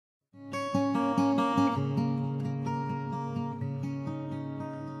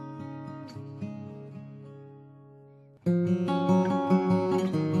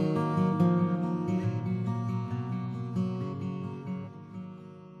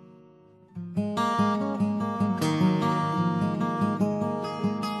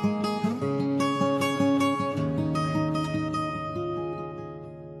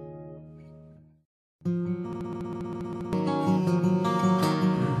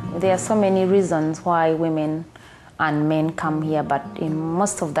There are so many reasons why women and men come here, but in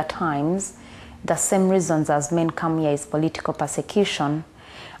most of the times, the same reasons as men come here is political persecution.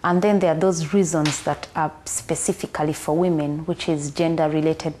 And then there are those reasons that are specifically for women, which is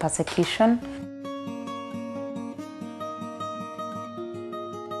gender-related persecution.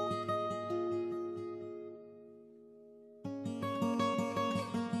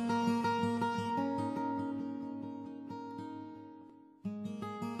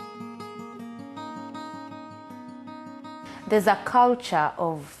 There's a culture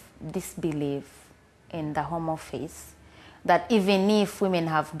of disbelief in the Home Office that even if women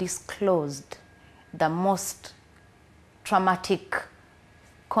have disclosed the most traumatic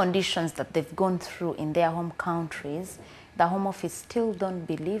conditions that they've gone through in their home countries, the Home Office still don't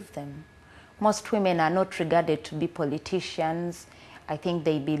believe them. Most women are not regarded to be politicians. I think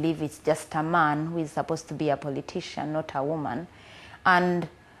they believe it's just a man who is supposed to be a politician, not a woman. And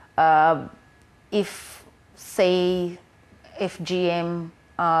if, say, FGM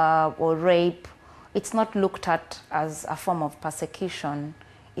or rape, it's not looked at as a form of persecution.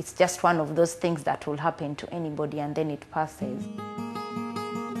 It's just one of those things that will happen to anybody and then it passes.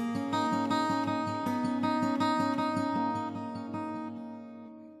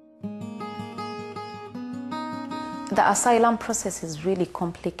 The asylum process is really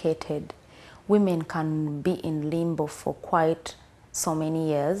complicated. Women can be in limbo for quite so many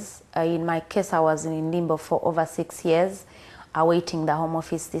years. In my case, I was in limbo for over 6 years, awaiting the Home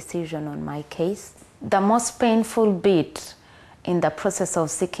Office decision on my case. The most painful bit in the process of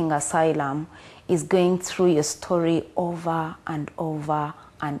seeking asylum is going through your story over and over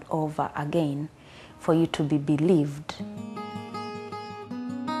and over again for you to be believed.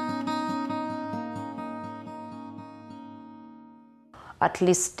 At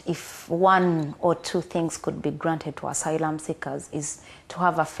least if one or two things could be granted to asylum seekers is to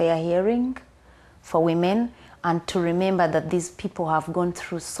have a fair hearing for women and to remember that these people have gone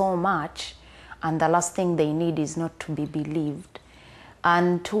through so much and the last thing they need is not to be believed.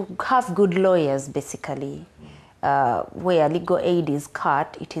 And to have good lawyers, basically. Where legal aid is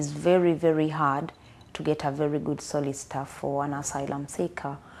cut, it is very, very hard to get a very good solicitor for an asylum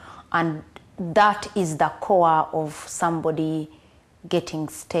seeker. And that is the core of somebody getting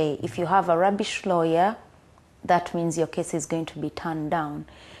stay. If you have a rubbish lawyer, that means your case is going to be turned down.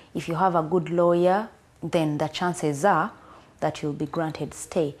 If you have a good lawyer, then the chances are that you'll be granted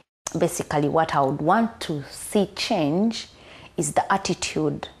stay. Basically, what I would want to see change is the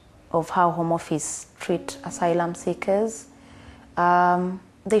attitude of how Home Office treat asylum seekers.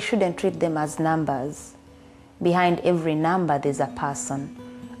 They shouldn't treat them as numbers. Behind every number, there's a person,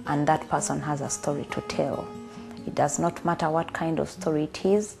 and that person has a story to tell. It does not matter what kind of story it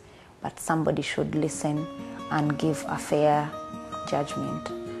is, but somebody should listen and give a fair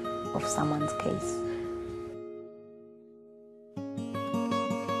judgment of someone's case.